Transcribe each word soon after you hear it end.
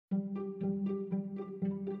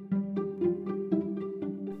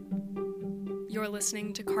You're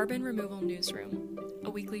listening to Carbon Removal Newsroom, a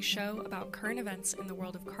weekly show about current events in the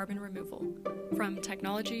world of carbon removal, from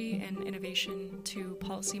technology and innovation to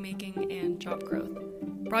policymaking and job growth.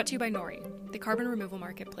 Brought to you by Nori, the carbon removal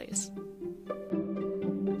marketplace.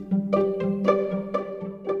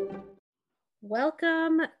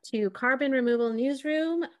 Welcome to Carbon Removal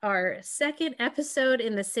Newsroom, our second episode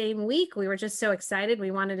in the same week. We were just so excited.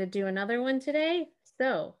 We wanted to do another one today.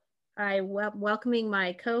 So I'm welcoming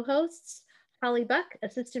my co-hosts, Holly Buck,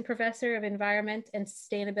 Assistant Professor of Environment and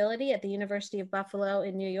Sustainability at the University of Buffalo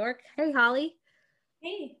in New York. Hey, Holly.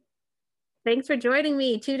 Hey. Thanks for joining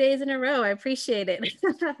me 2 days in a row. I appreciate it.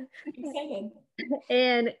 Excited.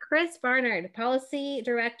 And Chris Barnard, Policy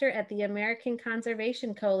Director at the American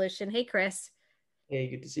Conservation Coalition. Hey, Chris.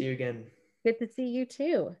 Hey, good to see you again. Good to see you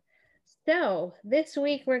too. So this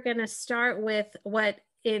week we're going to start with what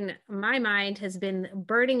in my mind has been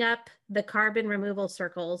burning up the carbon removal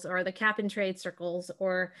circles or the cap and trade circles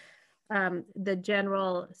or the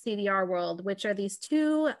general CDR world, which are these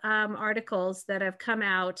two articles that have come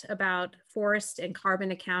out about forest and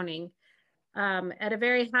carbon accounting. At a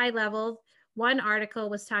very high level, one article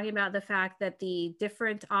was talking about the fact that the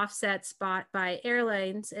different offsets bought by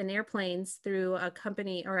airlines and airplanes through a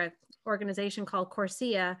company or an organization called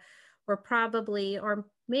CORSIA were probably or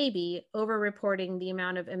maybe over-reporting the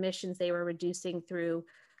amount of emissions they were reducing through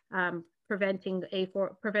preventing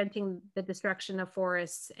the destruction of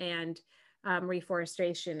forests and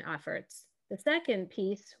reforestation efforts. The second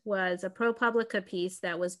piece was a ProPublica piece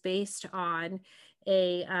that was based on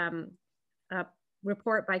a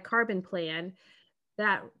report by Carbon Plan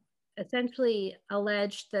that essentially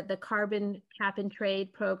alleged that the carbon cap and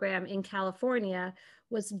trade program in California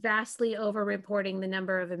was vastly over-reporting the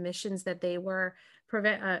number of emissions that they were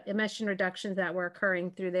emission reductions that were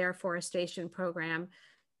occurring through their forestation program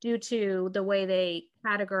due to the way they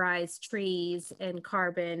categorize trees and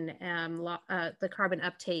carbon, the carbon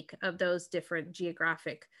uptake of those different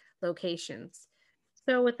geographic locations.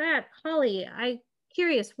 So with that, Holly, I'm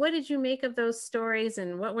curious, what did you make of those stories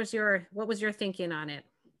and what was your thinking on it?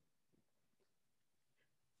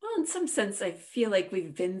 Well, in some sense, I feel like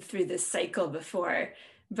we've been through this cycle before,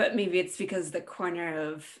 but maybe it's because the corner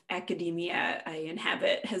of academia I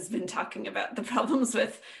inhabit has been talking about the problems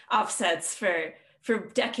with offsets for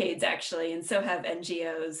decades, actually, and so have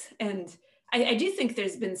NGOs. And I do think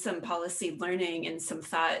there's been some policy learning and some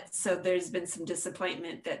thought. So there's been some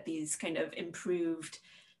disappointment that these kind of improved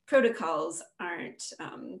protocols aren't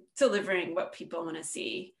delivering what people want to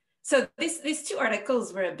see. So these two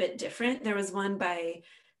articles were a bit different. There was one by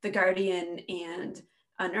The Guardian and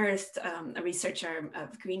Unearthed, a research arm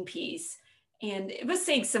of Greenpeace, and it was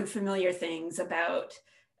saying some familiar things about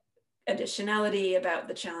additionality, about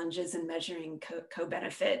the challenges in measuring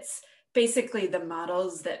co-benefits, basically the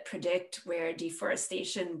models that predict where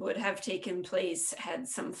deforestation would have taken place had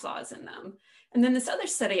some flaws in them. And then this other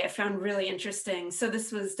study I found really interesting. So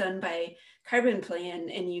this was done by Carbon Plan,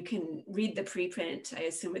 and you can read the preprint. I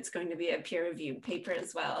assume it's going to be a peer-reviewed paper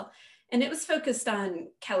as well. And it was focused on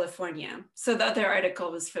California. So the other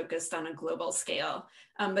article was focused on a global scale,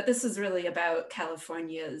 but this was really about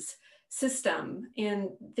California's system. And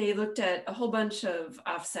they looked at a whole bunch of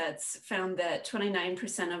offsets, found that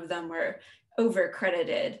 29% of them were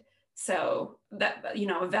over-credited. So that,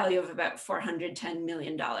 a value of about $410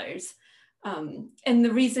 million. And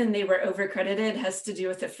the reason they were over-credited has to do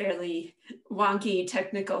with a fairly wonky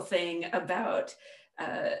technical thing about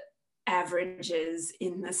averages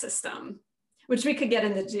in the system, which we could get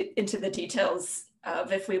into the details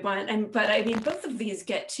of if we want. But I mean, both of these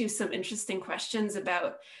get to some interesting questions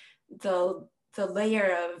about the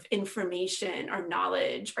layer of information or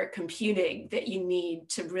knowledge or computing that you need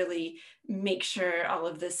to really make sure all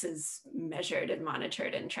of this is measured and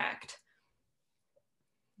monitored and tracked.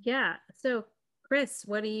 Yeah. So Chris,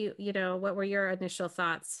 what were your initial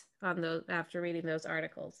thoughts on those after reading those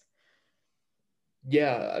articles?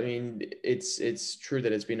 Yeah, I mean, it's true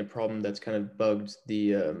that it's been a problem that's kind of bugged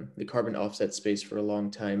the carbon offset space for a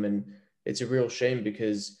long time, and it's a real shame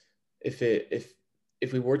because if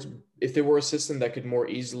there were a system that could more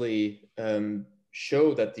easily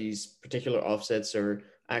show that these particular offsets are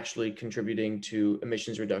actually contributing to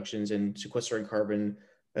emissions reductions and sequestering carbon,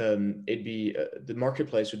 it'd be the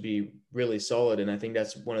marketplace would be really solid. And I think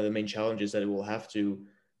that's one of the main challenges that it will have to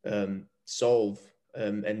solve.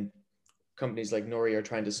 And companies like Nori are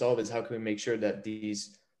trying to solve is how can we make sure that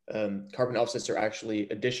these carbon offsets are actually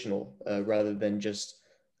additional rather than just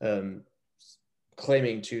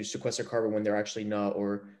claiming to sequester carbon when they're actually not,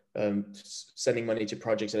 or sending money to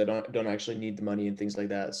projects that don't actually need the money and things like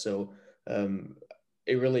that. So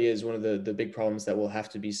it really is one of the big problems that will have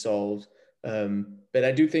to be solved But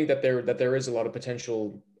I do think that there is a lot of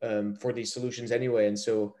potential for these solutions anyway, and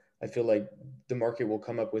so I feel like the market will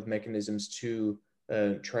come up with mechanisms to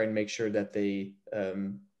try and make sure that they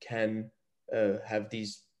can have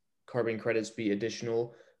these carbon credits be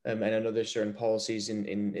additional. And I know there's certain policies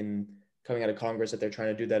in coming out of Congress that they're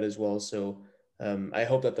trying to do that as well. So I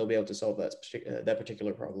hope that they'll be able to solve that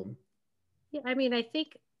particular problem. Yeah, I mean, I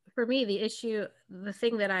think for me, the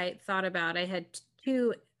thing that I thought about, I had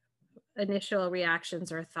two initial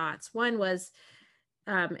reactions or thoughts. One was,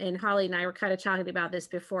 and Holly and I were kind of talking about this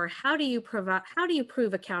before. How do you prove a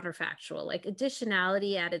counterfactual? Like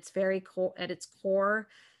additionality at its core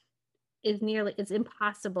it's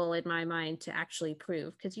impossible in my mind to actually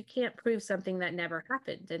prove, because you can't prove something that never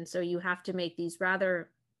happened. And so you have to make these rather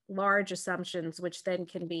large assumptions, which then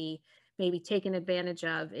can be maybe taken advantage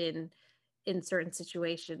of in certain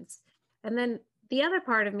situations. And then the other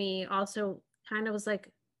part of me also kind of was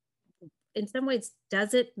like, in some ways,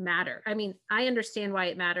 does it matter? I mean, I understand why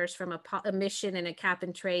it matters from a emission and a cap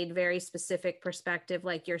and trade, very specific perspective.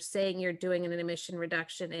 Like you're saying you're doing an emission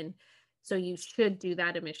reduction, and so you should do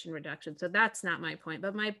that emission reduction. So that's not my point.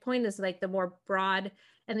 But my point is like the more broad,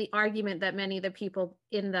 and the argument that many of the people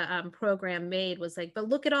in the program made was like, but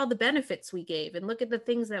look at all the benefits we gave, and look at the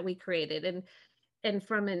things that we created. And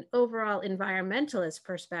from an overall environmentalist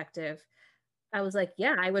perspective, I was like,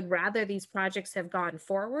 yeah, I would rather these projects have gone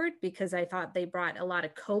forward, because I thought they brought a lot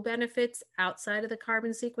of co-benefits outside of the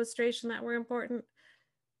carbon sequestration that were important.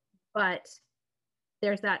 But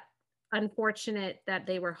there's that unfortunate that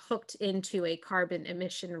they were hooked into a carbon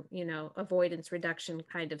emission, avoidance reduction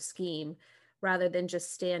kind of scheme, rather than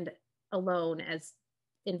just stand alone as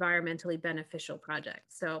environmentally beneficial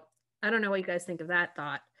projects. So I don't know what you guys think of that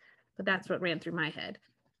thought, but that's what ran through my head.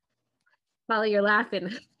 Molly, you're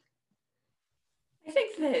laughing. I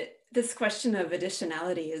think that this question of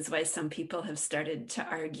additionality is why some people have started to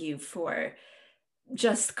argue for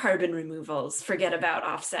just carbon removals, forget about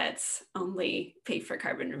offsets, only pay for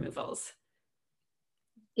carbon removals.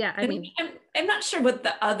 Yeah, I mean, I'm not sure what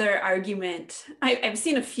the other argument, I've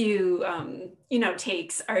seen a few,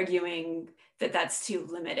 takes arguing that that's too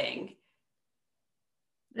limiting.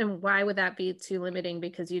 And why would that be too limiting?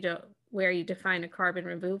 Because where you define a carbon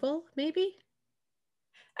removal, maybe?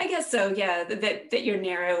 I guess so, yeah, that you're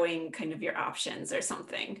narrowing kind of your options or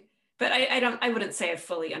something. But I wouldn't say I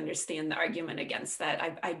fully understand the argument against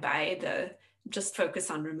that. I buy the just focus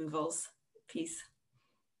on removals piece.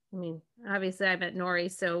 I mean, obviously I'm at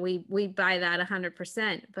Nori, so we buy that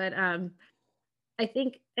 100%. But I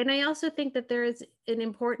think, and I also think that there is an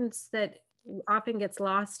importance that often gets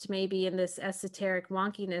lost maybe in this esoteric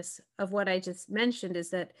wonkiness of what I just mentioned, is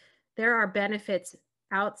that there are benefits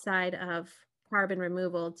outside of carbon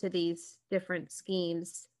removal to these different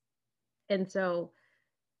schemes. And so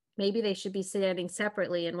maybe they should be standing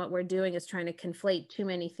separately. And what we're doing is trying to conflate too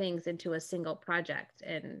many things into a single project.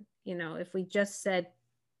 And, if we just said,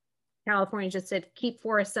 California just said, keep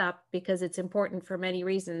forests up because it's important for many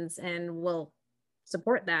reasons, and we'll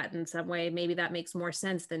support that in some way, maybe that makes more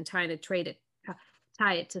sense than trying to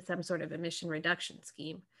tie it to some sort of emission reduction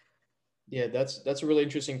scheme. Yeah, that's a really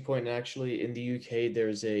interesting point. And actually, in the UK,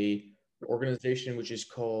 there's a organization which is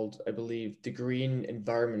called, I believe, the Green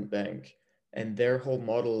Environment Bank, and their whole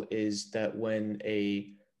model is that when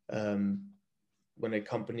a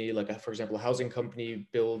company, like for example, a housing company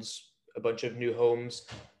builds a bunch of new homes,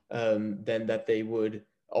 then that they would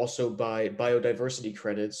also buy biodiversity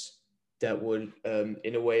credits that would,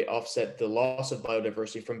 in a way, offset the loss of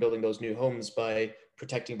biodiversity from building those new homes by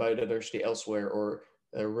protecting biodiversity elsewhere, or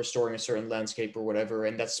restoring a certain landscape or whatever.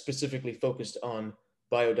 And that's specifically focused on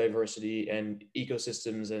biodiversity and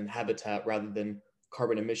ecosystems and habitat rather than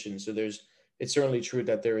carbon emissions. So it's certainly true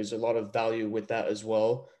that there is a lot of value with that as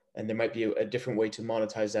well. And there might be a different way to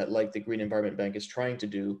monetize that, like the Green Environment Bank is trying to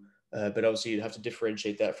do. But obviously you'd have to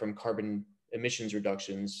differentiate that from carbon emissions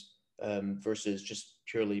reductions versus just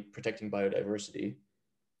purely protecting biodiversity.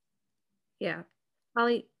 Yeah.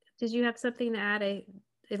 Holly, did you have something to add? It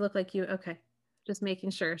looked like you, okay. Just making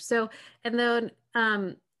sure. So, and then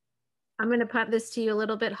I'm going to punt this to you a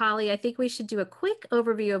little bit, Holly. I think we should do a quick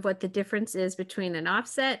overview of what the difference is between an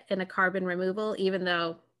offset and a carbon removal, even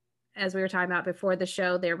though, as we were talking about before the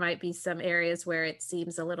show, there might be some areas where it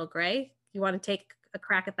seems a little gray. You want to take a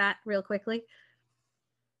crack at that real quickly?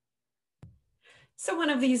 So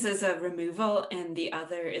one of these is a removal and the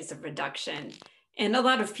other is a reduction. And a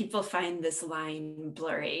lot of people find this line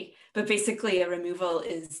blurry, but basically a removal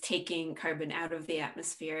is taking carbon out of the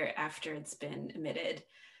atmosphere after it's been emitted.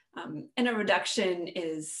 And a reduction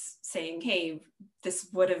is saying, hey, this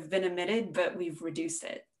would have been emitted, but we've reduced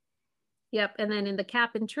it. Yep. And then in the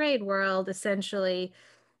cap and trade world, essentially,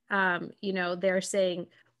 they're saying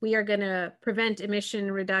we are going to prevent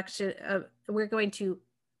emission reduction. We're going to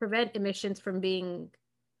prevent emissions from being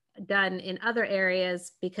done in other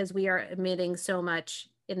areas because we are emitting so much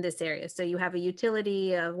in this area. So you have a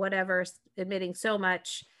utility of whatever emitting so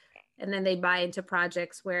much, and then they buy into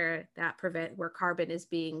projects where where carbon is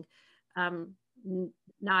being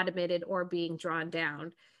not emitted or being drawn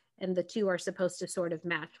down. And the two are supposed to sort of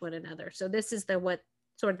match one another. So this is what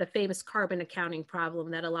sort of the famous carbon accounting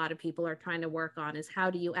problem that a lot of people are trying to work on, is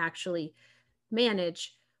how do you actually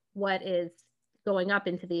manage what is going up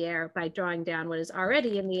into the air by drawing down what is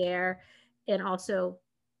already in the air, and also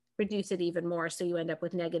reduce it even more, so you end up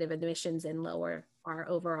with negative emissions and lower our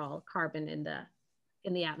overall carbon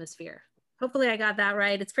in the atmosphere. Hopefully I got that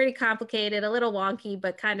right. It's pretty complicated, a little wonky,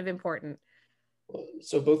 but kind of important.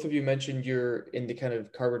 So both of you mentioned you're in the kind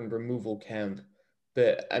of carbon removal camp,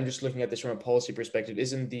 but I'm just looking at this from a policy perspective.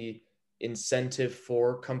 Isn't the incentive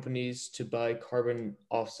for companies to buy carbon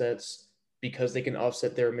offsets because they can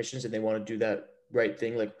offset their emissions and they want to do that right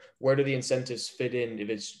thing? Like, where do the incentives fit in if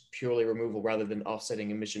it's purely removal rather than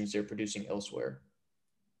offsetting emissions they're producing elsewhere?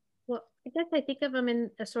 Well, I guess I think of them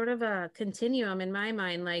in a sort of a continuum in my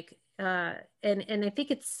mind, like, and I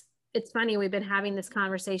think it's funny, we've been having this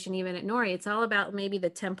conversation even at Nori. It's all about maybe the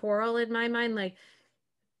temporal in my mind. Like,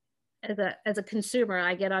 as a consumer,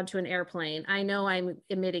 I get onto an airplane, I know I'm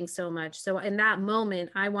emitting so much. So in that moment,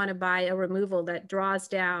 I want to buy a removal that draws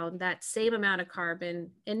down that same amount of carbon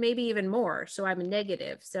and maybe even more. So I'm a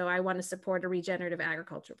negative. So I want to support a regenerative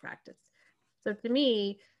agriculture practice. So to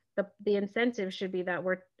me, the incentive should be that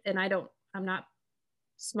I'm not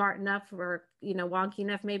smart enough or, wonky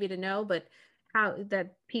enough maybe to know, but how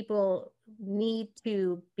that people need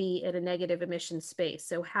to be in a negative emission space.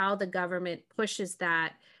 So how the government pushes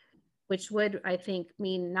that, which would, I think,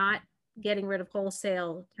 mean not getting rid of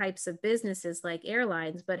wholesale types of businesses like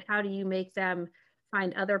airlines, but how do you make them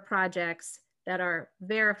find other projects that are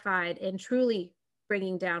verified and truly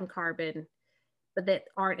bringing down carbon, but that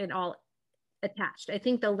aren't at all attached. I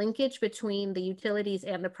think the linkage between the utilities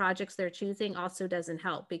and the projects they're choosing also doesn't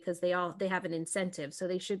help, because they have an incentive. So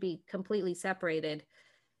they should be completely separated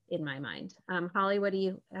in my mind. Holly, what do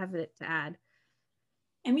you have to add?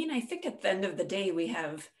 I mean, I think at the end of the day, we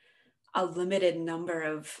have a limited number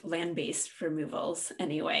of land-based removals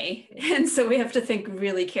anyway. And so we have to think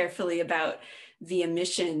really carefully about the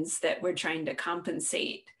emissions that we're trying to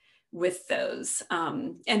compensate with those,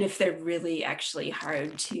 and if they're really actually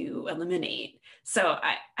hard to eliminate. So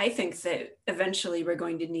I think that eventually we're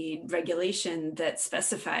going to need regulation that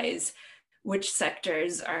specifies which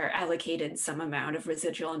sectors are allocated some amount of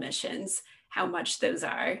residual emissions, how much those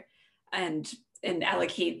are, and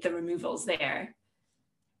allocate the removals there.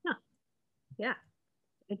 Yeah,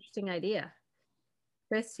 interesting idea.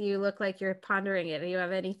 Chris, you look like you're pondering it. Do you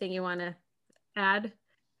have anything you want to add?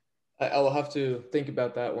 I'll have to think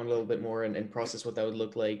about that one a little bit more and process what that would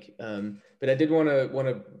look like. But I did want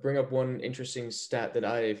to bring up one interesting stat that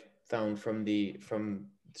I found from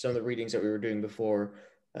some of the readings that we were doing before.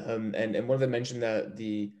 And one of them mentioned that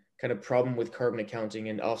the kind of problem with carbon accounting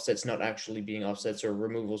and offsets not actually being offsets or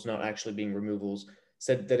removals not actually being removals,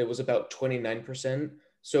 said that it was about 29%.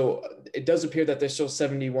 So it does appear that there's still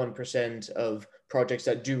 71% of projects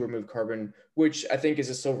that do remove carbon, which I think is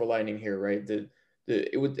a silver lining here, right?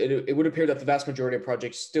 It would appear that the vast majority of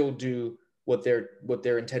projects still do what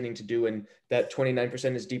they're intending to do, and that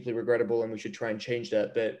 29% is deeply regrettable, and we should try and change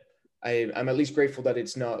that. But I'm at least grateful that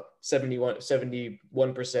it's not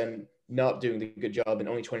 71% not doing the good job and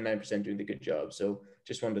only 29% doing the good job. So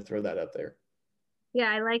just wanted to throw that out there. Yeah,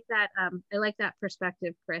 I like that. I like that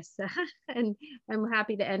perspective, Chris. And I'm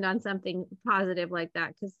happy to end on something positive like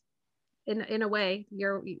that, because in a way,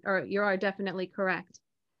 you are definitely correct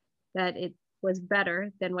that it was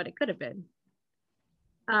better than what it could have been.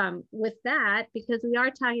 With that, because we are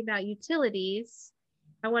talking about utilities,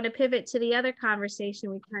 I want to pivot to the other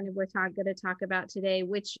conversation we kind of were going to talk about today,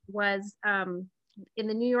 which was in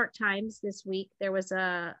the New York Times this week. There was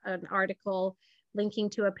an article linking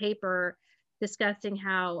to a paper discussing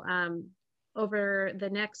how over the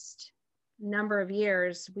next number of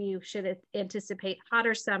years, we should anticipate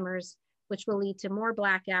hotter summers, which will lead to more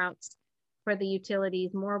blackouts for the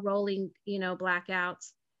utilities, more rolling,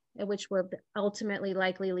 blackouts, which will ultimately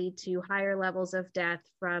likely lead to higher levels of death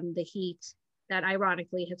from the heat that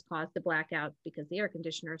ironically has caused the blackouts because the air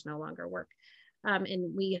conditioners no longer work.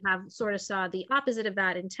 And we have sort of saw the opposite of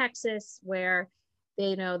that in Texas, where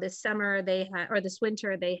this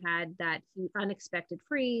winter they had that unexpected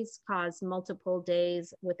freeze caused multiple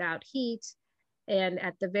days without heat. And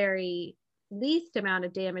at the very least amount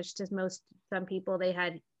of damage to some people, they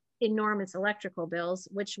had enormous electrical bills,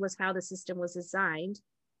 which was how the system was designed.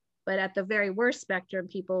 But at the very worst spectrum,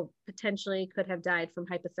 people potentially could have died from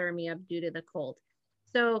hypothermia due to the cold.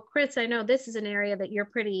 So Chris, I know this is an area that you're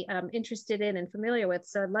pretty interested in and familiar with.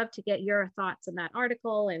 So I'd love to get your thoughts on that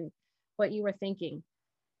article and what you were thinking.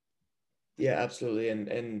 Yeah, absolutely.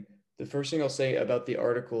 And the first thing I'll say about the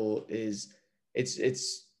article is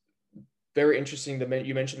it's very interesting that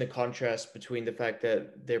you mentioned the contrast between the fact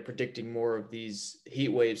that they're predicting more of these heat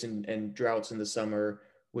waves and droughts in the summer,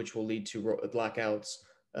 which will lead to blackouts.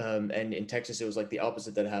 And in Texas, it was like the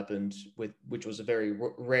opposite that happened, which was a very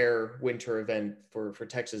rare winter event for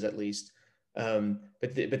Texas at least.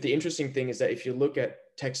 But the interesting thing is that if you look at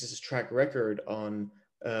Texas's track record on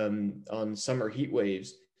summer heat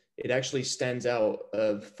waves, it actually stands out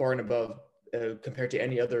far and above compared to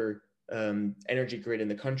any other energy grid in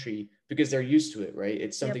the country, because they're used to it, right?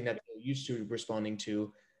 It's something that they're used to responding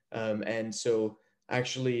to. And so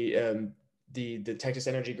actually the Texas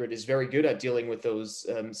energy grid is very good at dealing with those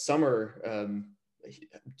summer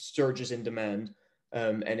surges in demand.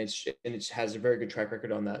 And it has a very good track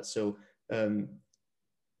record on that. So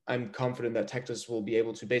I'm confident that Texas will be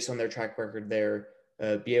able to, based on their track record there,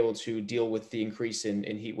 be able to deal with the increase in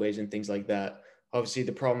heat waves and things like that. Obviously,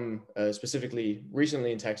 the problem specifically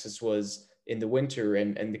recently in Texas was in the winter,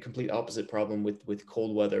 and the complete opposite problem with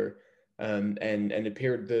cold weather. And it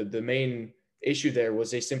appeared the main issue there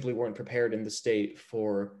was they simply weren't prepared in the state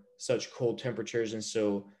for such cold temperatures. And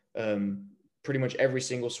so pretty much every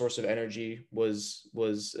single source of energy was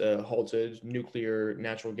halted: nuclear,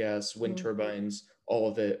 natural gas, wind turbines, all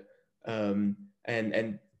of it.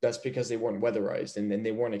 And that's because they weren't weatherized, and then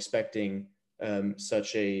they weren't expecting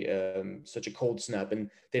such a cold snap. And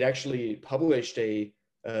they'd actually published a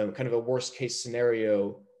kind of a worst case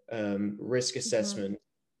scenario risk assessment,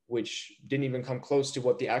 which didn't even come close to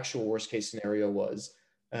what the actual worst case scenario was.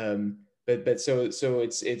 But so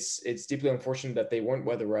it's deeply unfortunate that they weren't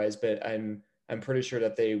weatherized, but I'm pretty sure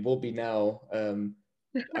that they will be now,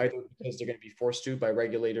 either because they're going to be forced to by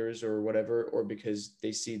regulators or whatever, or because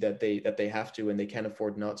they see that they have to and they can't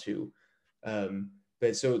afford not to.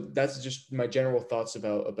 But so that's just my general thoughts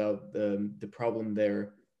about the problem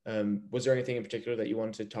there. Was there anything in particular that you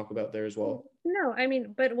wanted to talk about there as well? No, I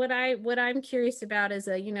mean, but what I'm curious about is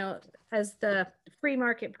as the free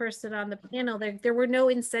market person on the panel, there were no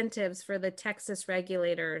incentives for the Texas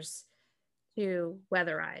regulators to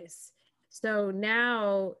weatherize. So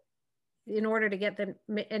now, in order to get them,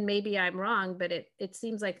 and maybe I'm wrong, but it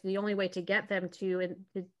seems like the only way to get them to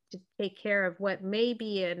take care of what may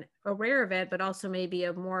be a rare event, but also maybe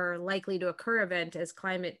a more likely to occur event as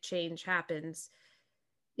climate change happens,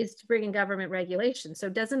 is to bring in government regulation. So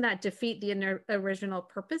doesn't that defeat the original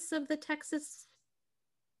purpose of the Texas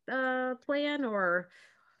plan, or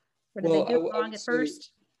did they do it wrong at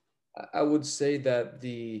first? I would say that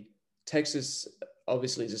the Texas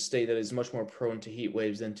obviously is a state that is much more prone to heat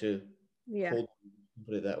waves than to cold,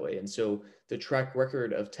 put it that way. And so the track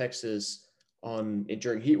record of Texas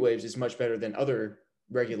during heat waves is much better than other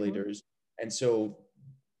regulators. And so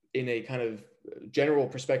in a kind of general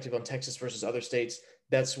perspective on Texas versus other states,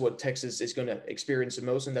 that's what Texas is going to experience the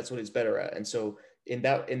most, and that's what it's better at. And so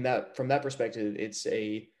from that perspective, it's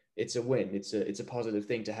a win. It's a positive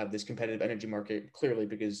thing to have this competitive energy market, clearly,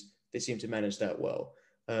 because they seem to manage that well.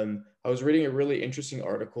 I was reading a really interesting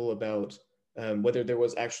article about whether there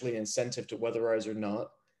was actually an incentive to weatherize or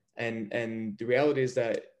not. And the reality is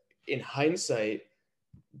that in hindsight,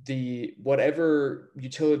 whatever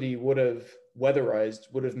utility would have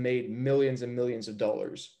weatherized would have made millions and millions of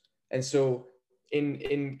dollars. And so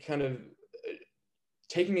in kind of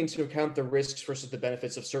taking into account the risks versus the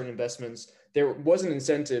benefits of certain investments, there was an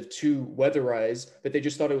incentive to weatherize, but they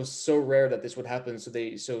just thought it was so rare that this would happen. So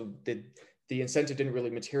the incentive didn't really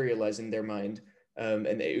materialize in their mind. And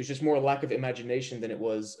it was just more a lack of imagination than it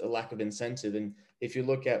was a lack of incentive. And if you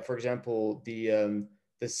look at, for example, the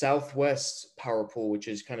Southwest power pool, which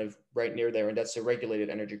is kind of right near there, and that's a regulated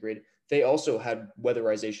energy grid, they also had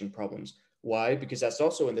weatherization problems. Why? Because that's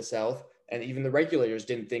also in the South, and even the regulators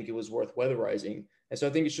didn't think it was worth weatherizing. And so I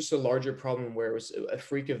think it's just a larger problem where it was a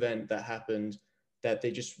freak event that happened that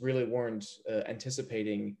they just really weren't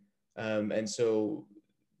anticipating. And so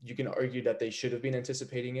you can argue that they should have been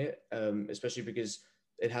anticipating it, especially because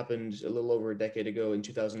it happened a little over a decade ago in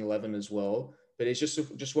 2011 as well. But it's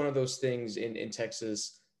just one of those things in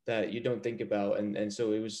Texas that you don't think about. And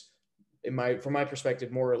so it was, from my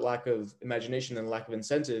perspective, more a lack of imagination than a lack of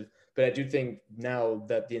incentive. But I do think now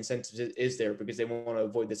that the incentive is there because they want to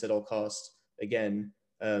avoid this at all costs again.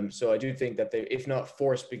 So I do think that they, if not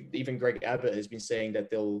forced, even Greg Abbott has been saying that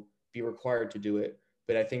they'll be required to do it,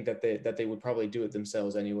 but I think that they would probably do it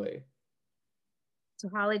themselves anyway. So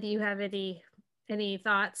Holly, do you have any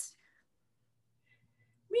thoughts?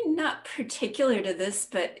 I mean, not particular to this,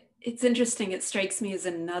 but it's interesting. It strikes me as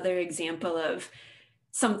another example of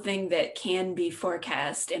something that can be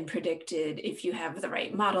forecast and predicted if you have the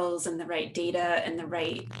right models and the right data and the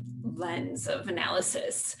right lens of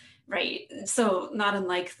analysis, right? So not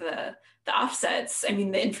unlike the offsets, I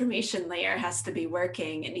mean, the information layer has to be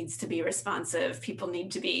working. It needs to be responsive. People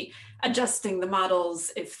need to be adjusting the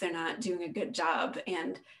models if they're not doing a good job.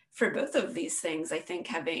 And for both of these things, I think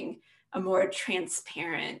having a more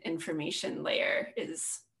transparent information layer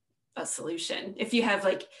is a solution. If you have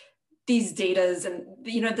like these datas and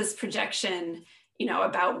this projection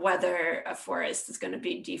about whether a forest is going to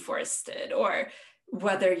be deforested or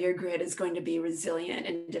whether your grid is going to be resilient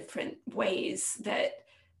in different ways, that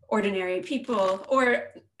ordinary people or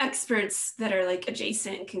experts that are like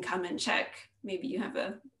adjacent can come and check, maybe you have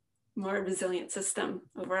a more resilient system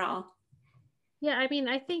overall. Yeah, I mean,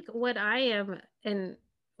 I think what I am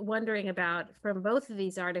wondering about from both of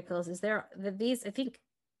these articles is I think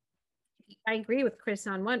I agree with Chris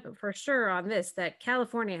on one for sure on this, that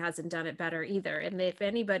California hasn't done it better either. And if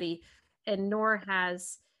anybody, and nor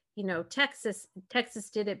has, Texas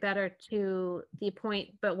did it better to the point,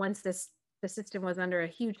 but once the system was under a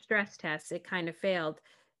huge stress test, it kind of failed.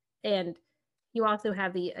 And you also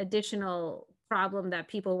have the additional problem that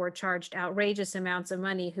people were charged outrageous amounts of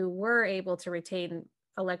money who were able to retain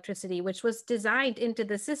electricity, which was designed into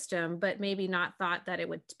the system, but maybe not thought that it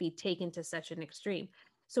would be taken to such an extreme.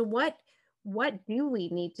 So what do we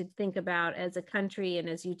need to think about as a country and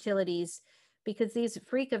as utilities? Because these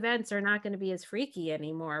freak events are not going to be as freaky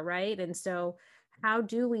anymore, right? And so how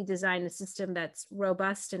do we design a system that's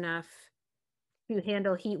robust enough to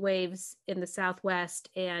handle heat waves in the Southwest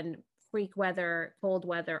and freak weather, cold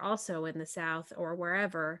weather also in the South or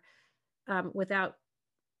wherever, without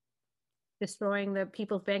destroying the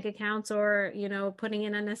people's bank accounts or, putting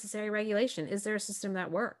in unnecessary regulation? Is there a system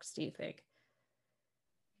that works, do you think?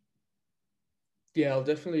 Yeah, I'll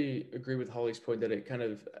definitely agree with Holly's point that it kind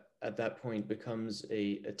of at that point becomes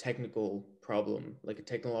a technical problem, like a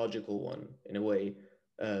technological one in a way,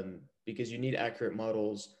 because you need accurate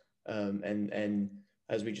models. And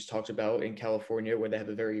as we just talked about in California, where they have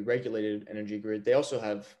a very regulated energy grid, they also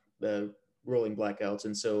have the rolling blackouts.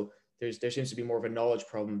 And so there seems to be more of a knowledge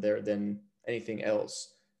problem there than anything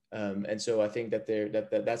else. And so I think that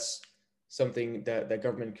that's something that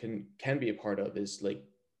government can be a part of, is like,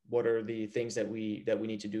 what are the things that we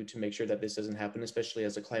need to do to make sure that this doesn't happen, especially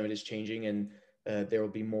as the climate is changing and there will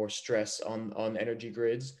be more stress on energy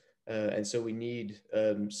grids. And so we need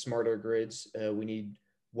smarter grids. We need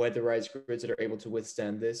weatherized grids that are able to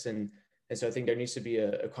withstand this. And so I think there needs to be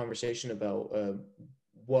a conversation about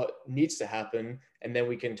what needs to happen. And then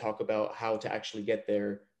we can talk about how to actually get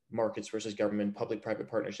there, markets versus government, public-private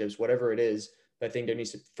partnerships, whatever it is. But I think there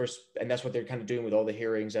needs to first, and that's what they're kind of doing with all the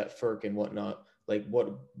hearings at FERC and whatnot. Like,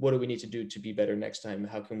 what do we need to do to be better next time?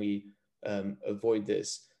 How can we avoid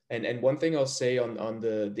this? And one thing I'll say on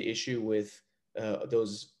the issue with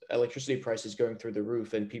those electricity prices going through the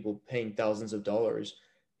roof and people paying thousands of dollars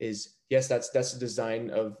is, yes, that's the design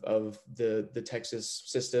of the Texas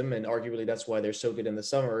system, and arguably that's why they're so good in the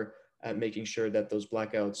summer at making sure that those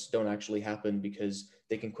blackouts don't actually happen, because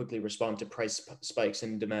they can quickly respond to price spikes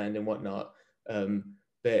in demand and whatnot.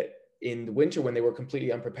 But in the winter, when they were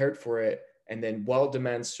completely unprepared for it, and then while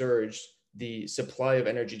demand surged, the supply of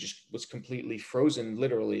energy just was completely frozen,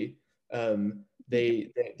 literally.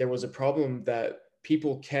 There was a problem that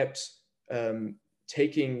people kept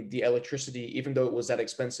taking the electricity, even though it was that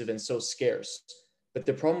expensive and so scarce. But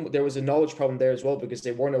there was a knowledge problem there as well, because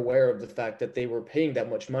they weren't aware of the fact that they were paying that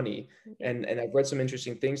much money. And I've read some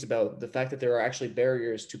interesting things about the fact that there are actually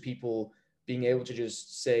barriers to people being able to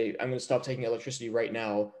just say, I'm going to stop taking electricity right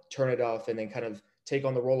now, turn it off, and then kind of take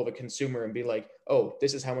on the role of a consumer and be like, oh,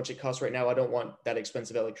 this is how much it costs right now. I don't want that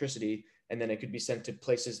expensive electricity. And then it could be sent to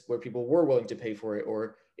places where people were willing to pay for it,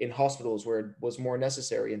 or in hospitals where it was more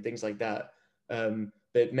necessary and things like that.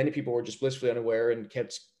 But many people were just blissfully unaware and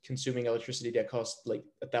kept consuming electricity that cost like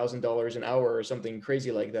 $1,000 an hour or something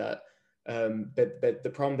crazy like that. But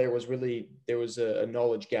the problem there was really, there was a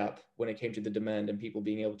knowledge gap when it came to the demand and people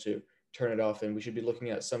being able to turn it off. And we should be looking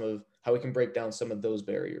at some of how we can break down some of those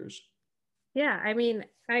barriers. Yeah, I mean,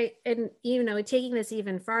 taking this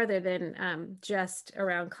even farther than just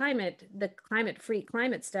around climate, the climate-free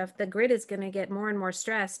climate stuff, the grid is going to get more and more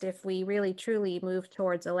stressed if we really truly move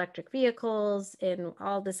towards electric vehicles and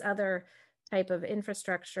all this other type of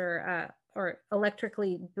infrastructure or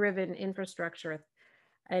electrically driven infrastructure.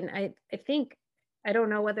 And I think I don't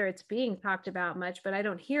know whether it's being talked about much, but I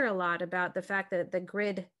don't hear a lot about the fact that the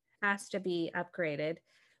grid has to be upgraded.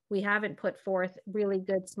 We haven't put forth really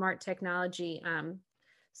good smart technology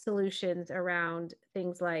solutions around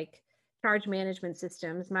things like charge management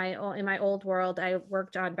systems. In my old world, I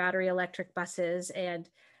worked on battery electric buses, and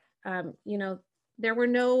you know, there were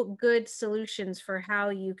no good solutions for how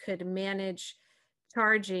you could manage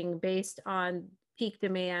charging based on peak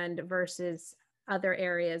demand versus other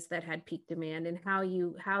areas that had peak demand, and how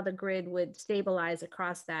the grid would stabilize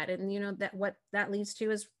across that. And that what that leads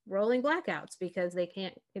to is rolling blackouts because they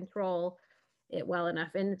can't control it well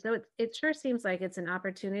enough. And so it sure seems like it's an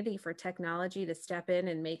opportunity for technology to step in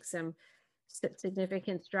and make some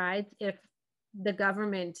significant strides if the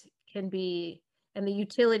government can be, and the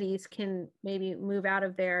utilities can maybe move out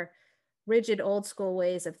of their rigid old school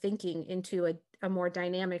ways of thinking into a more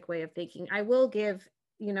dynamic way of thinking. I will give,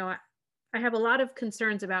 I have a lot of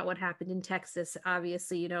concerns about what happened in Texas,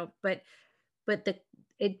 obviously, but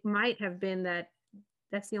it might have been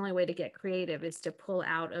that's the only way to get creative, is to pull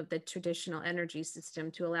out of the traditional energy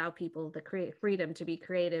system to allow people the freedom to be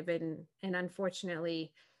creative. And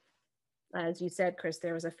unfortunately, as you said, Chris,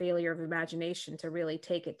 there was a failure of imagination to really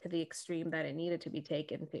take it to the extreme that it needed to be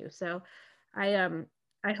taken to. So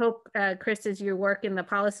I hope, Chris, as you work in the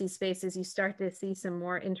policy spaces, you start to see some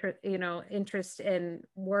more interest and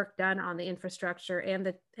work done on the infrastructure and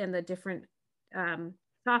the different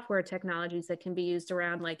software technologies that can be used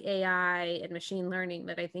around, like AI and machine learning,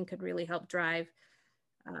 that I think could really help drive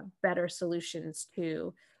better solutions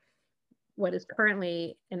to what is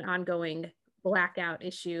currently an ongoing blackout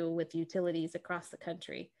issue with utilities across the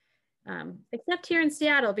country. Except here in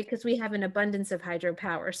Seattle, because we have an abundance of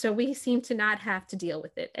hydropower. So we seem to not have to deal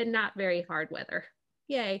with it, and not very hard weather.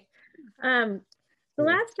 Yay. The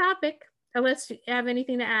last topic, unless you have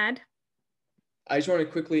anything to add. I just want to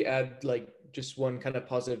quickly add, like, just one kind of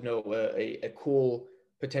positive note. A cool,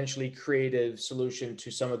 potentially creative solution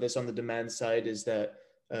to some of this on the demand side is that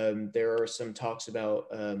there are some talks about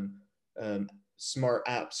smart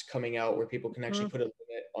apps coming out where people can actually put a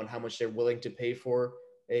limit on how much they're willing to pay for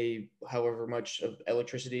however much of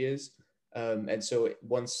electricity is. And so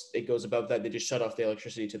once it goes above that, they just shut off the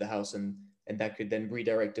electricity to the house, and that could then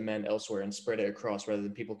redirect demand elsewhere and spread it across, rather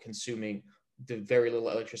than people consuming the very little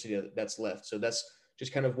electricity that's left. So that's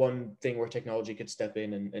just kind of one thing where technology could step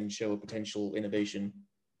in and show a potential innovation.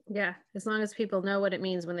 Yeah, as long as people know what it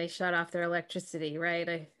means when they shut off their electricity,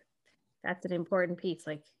 right? That's an important piece.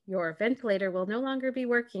 Like, your ventilator will no longer be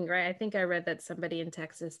working, right? I think I read that somebody in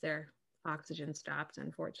Texas, their oxygen stopped,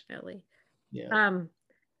 unfortunately. Yeah.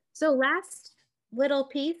 So last little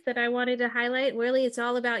piece that I wanted to highlight, really, it's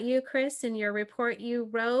all about you, Chris, and your report you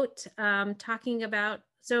wrote, talking about,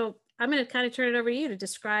 so I'm going to kind of turn it over to you to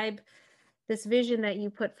describe this vision that you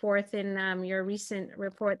put forth in your recent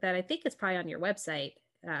report that I think is probably on your website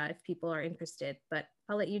if people are interested, but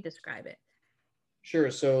I'll let you describe it.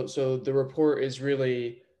 Sure. So the report is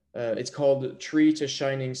really, it's called Tree to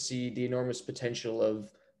Shining Sea, the Enormous Potential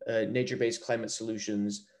of Nature-Based Climate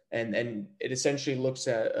Solutions. And it essentially looks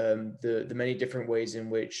at the many different ways in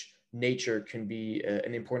which nature can be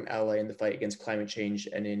an important ally in the fight against climate change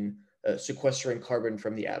and in sequestering carbon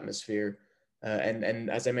from the atmosphere.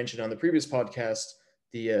 And as I mentioned on the previous podcast,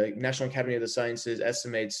 the National Academy of the Sciences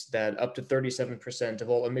estimates that up to 37% of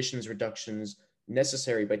all emissions reductions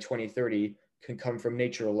necessary by 2030 can come from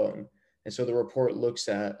nature alone. And so the report looks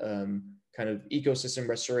at kind of ecosystem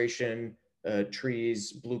restoration,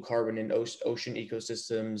 trees, blue carbon in ocean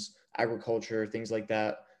ecosystems, agriculture, things like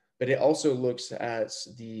that. But it also looks at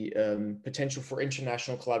the potential for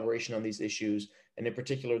international collaboration on these issues, and in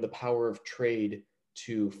particular, the power of trade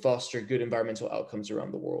to foster good environmental outcomes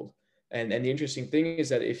around the world. And the interesting thing is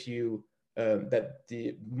that that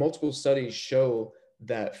the multiple studies show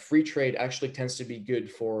that free trade actually tends to be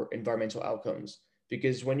good for environmental outcomes,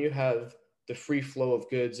 because when you have the free flow of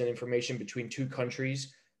goods and information between two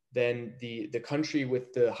countries, then the country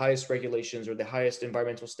with the highest regulations or the highest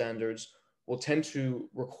environmental standards will tend to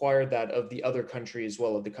require that of the other country as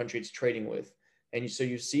well, of the country it's trading with. And so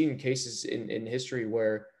you've seen cases in history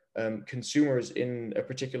where consumers in a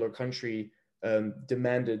particular country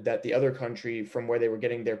demanded that the other country from where they were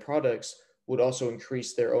getting their products would also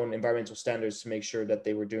increase their own environmental standards to make sure that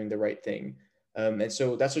they were doing the right thing. And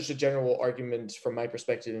so that's just a general argument from my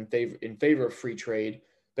perspective in favor of free trade,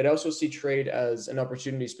 but I also see trade as an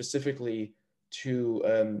opportunity specifically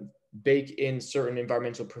to bake in certain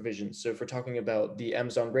environmental provisions. So if we're talking about the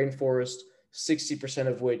Amazon rainforest, 60%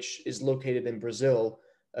 of which is located in Brazil,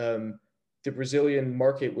 the Brazilian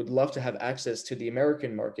market would love to have access to the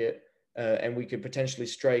American market, and we could potentially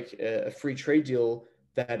strike a free trade deal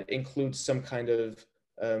that includes some kind of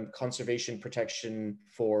conservation protection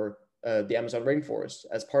for the Amazon rainforest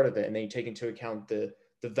as part of it. And then you take into account the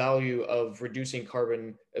value of reducing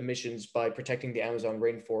carbon emissions by protecting the Amazon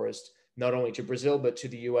rainforest, not only to Brazil, but to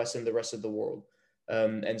the US and the rest of the world.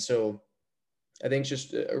 And so I think it's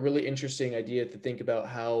just a really interesting idea to think about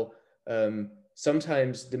how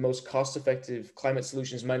sometimes the most cost-effective climate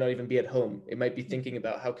solutions might not even be at home. It might be thinking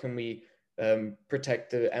about how can we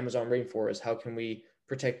protect the Amazon rainforest? How can we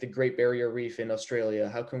protect the Great Barrier Reef in Australia?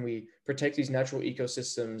 How can we protect these natural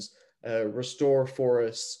ecosystems, restore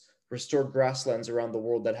forests, restore grasslands around the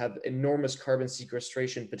world that have enormous carbon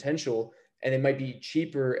sequestration potential? And it might be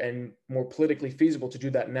cheaper and more politically feasible to do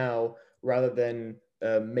that now rather than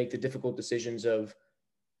make the difficult decisions of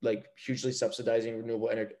like hugely subsidizing renewable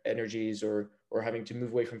energies or having to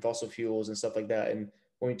move away from fossil fuels and stuff like that. And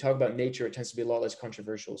when we talk about nature, it tends to be a lot less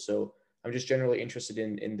controversial. So I'm just generally interested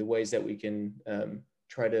in the ways that we can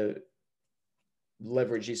try to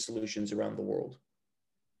leverage these solutions around the world.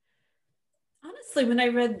 Honestly, when I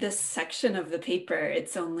read this section of the paper,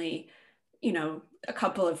 it's only, a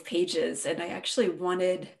couple of pages, and I actually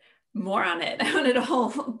wanted more on it. I wanted a whole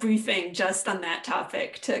briefing just on that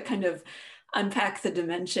topic to kind of unpack the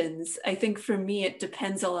dimensions. I think for me, it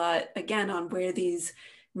depends a lot, again, on where these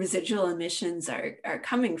residual emissions are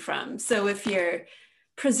coming from. So if you're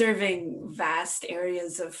preserving vast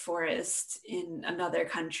areas of forest in another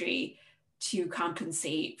country to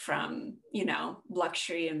compensate from,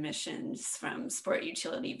 luxury emissions from sport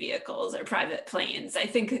utility vehicles or private planes, I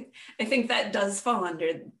think that does fall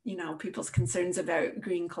under, people's concerns about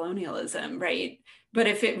green colonialism, right? But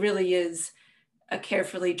if it really is a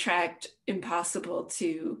carefully tracked, impossible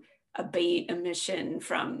to abate emission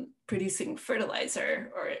from producing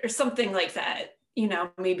fertilizer or something like that,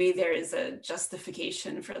 maybe there is a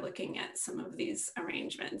justification for looking at some of these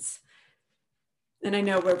arrangements. And I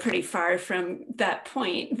know we're pretty far from that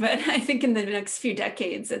point, but I think in the next few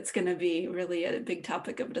decades, it's going to be really a big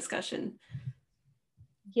topic of discussion.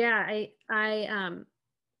 Yeah, I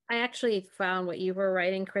actually found what you were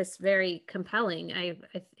writing, Chris, very compelling.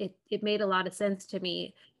 It made a lot of sense to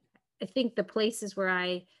me. I think the places where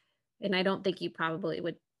and I don't think you probably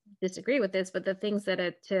would disagree with this, but the things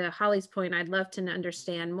that, to Holly's point, I'd love to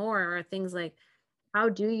understand more are things like, how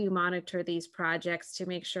do you monitor these projects to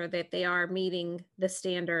make sure that they are meeting the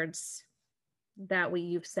standards that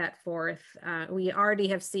you've set forth? We already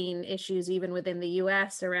have seen issues even within the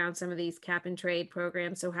US around some of these cap and trade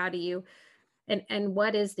programs. So how do you, and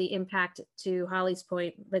what is the impact, to Holly's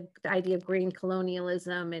point, the idea of green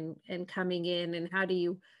colonialism and coming in, and how do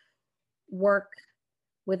you work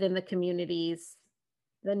within the communities,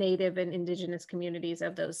 the native and indigenous communities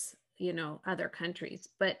of those, other countries?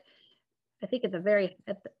 But I think at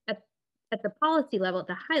the policy level, at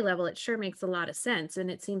the high level, it sure makes a lot of sense. And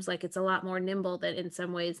it seems like it's a lot more nimble than in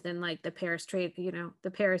some ways than like the Paris trade, the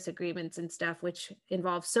Paris agreements and stuff, which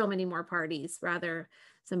involve so many more parties. Rather,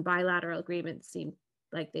 some bilateral agreements seem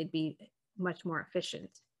like they'd be much more efficient.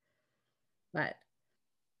 But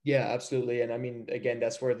yeah, absolutely. And I mean, again,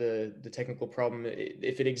 that's where the technical problem,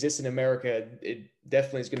 if it exists in America, it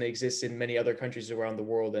definitely is going to exist in many other countries around the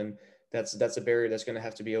world. And that's a barrier that's going to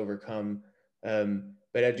have to be overcome.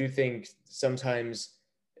 But I do think sometimes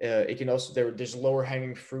it can also, there's lower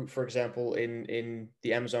hanging fruit, for example, in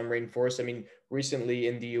the Amazon rainforest. I mean, recently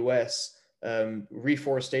in the US,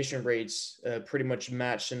 reforestation rates pretty much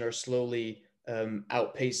match and are slowly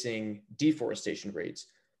outpacing deforestation rates.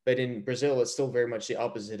 But in Brazil, it's still very much the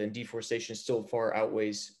opposite, and deforestation still far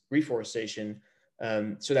outweighs reforestation.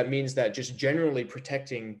 So that means that just generally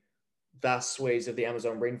protecting vast swathes of the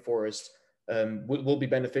Amazon rainforest will be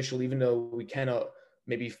beneficial, even though we cannot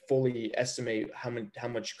maybe fully estimate how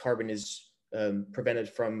much carbon is prevented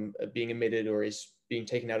from being emitted or is being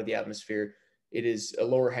taken out of the atmosphere. It is a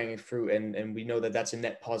lower hanging fruit, and we know that that's a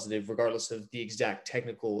net positive, regardless of the exact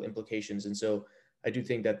technical implications. And so I do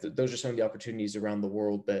think that those are some of the opportunities around the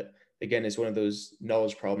world. But again, it's one of those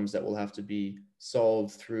knowledge problems that will have to be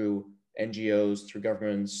solved through NGOs, through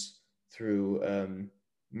governments, through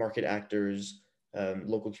market actors,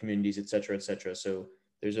 local communities, et cetera, et cetera. So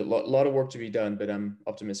there's a lot of work to be done, but I'm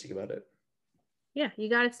optimistic about it. Yeah, you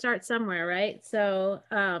got to start somewhere, right? So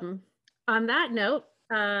on that note,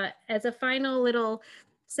 as a final little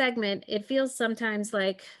segment, it feels sometimes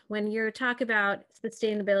like when you're talking about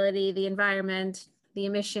sustainability, the environment, the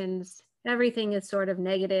emissions, everything is sort of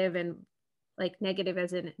negative, and like negative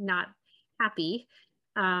as in not happy.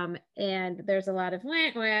 And there's a lot of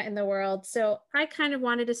wah, wah in the world. So I kind of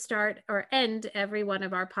wanted to start or end every one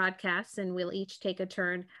of our podcasts, and we'll each take a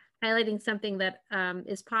turn highlighting something that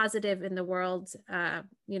is positive in the world,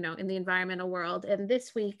 in the environmental world. And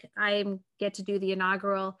this week I get to do the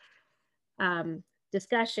inaugural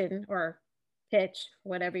discussion or pitch,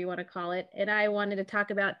 whatever you want to call it. And I wanted to talk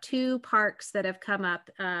about two parks that have come up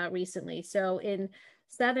recently. So in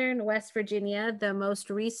southern West Virginia, the most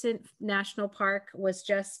recent national park was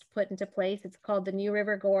just put into place. It's called the New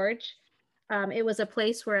River Gorge. It was a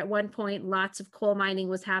place where at one point lots of coal mining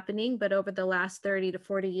was happening, but over the last 30 to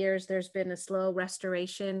 40 years, there's been a slow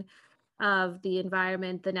restoration of the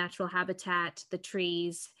environment, the natural habitat, the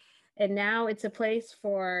trees. And now it's a place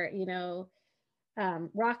for,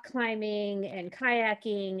 rock climbing and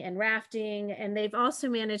kayaking and rafting. And they've also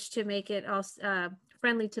managed to make it also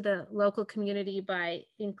friendly to the local community by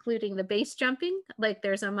including the base jumping. Like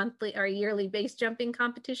there's a monthly or yearly base jumping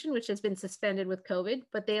competition, which has been suspended with COVID,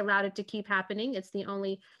 but they allowed it to keep happening. It's the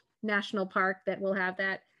only national park that will have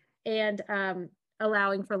that. And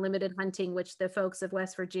allowing for limited hunting, which the folks of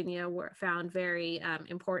West Virginia found very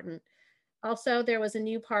important. Also, there was a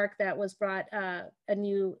new park that was brought, a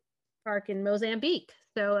new park in Mozambique.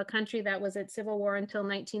 So a country that was at civil war until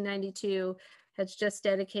 1992 has just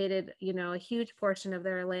dedicated, a huge portion of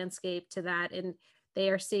their landscape to that. And they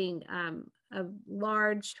are seeing a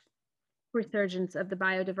large resurgence of the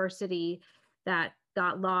biodiversity that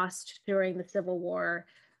got lost during the Civil War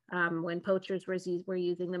when poachers were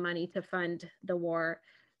using the money to fund the war.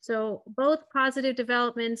 So both positive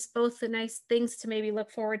developments, both the nice things to maybe look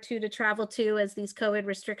forward to travel to as these COVID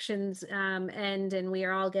restrictions end and we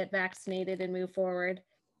all get vaccinated and move forward.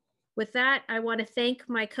 With that, I want to thank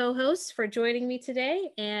my co-hosts for joining me today,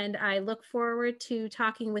 and I look forward to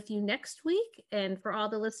talking with you next week. And for all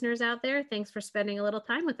the listeners out there, thanks for spending a little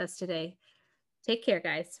time with us today. Take care,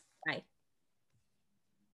 guys. Bye.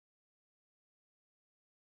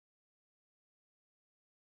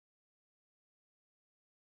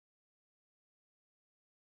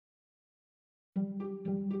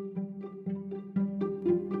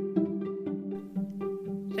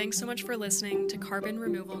 Thanks so much for listening to Carbon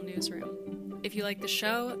Removal Newsroom. If you like the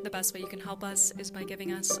show, the best way you can help us is by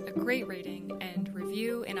giving us a great rating and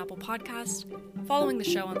review in Apple Podcasts, following the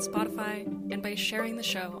show on Spotify, and by sharing the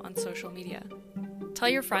show on social media. Tell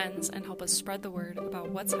your friends and help us spread the word about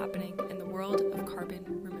what's happening in the world of carbon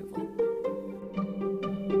removal.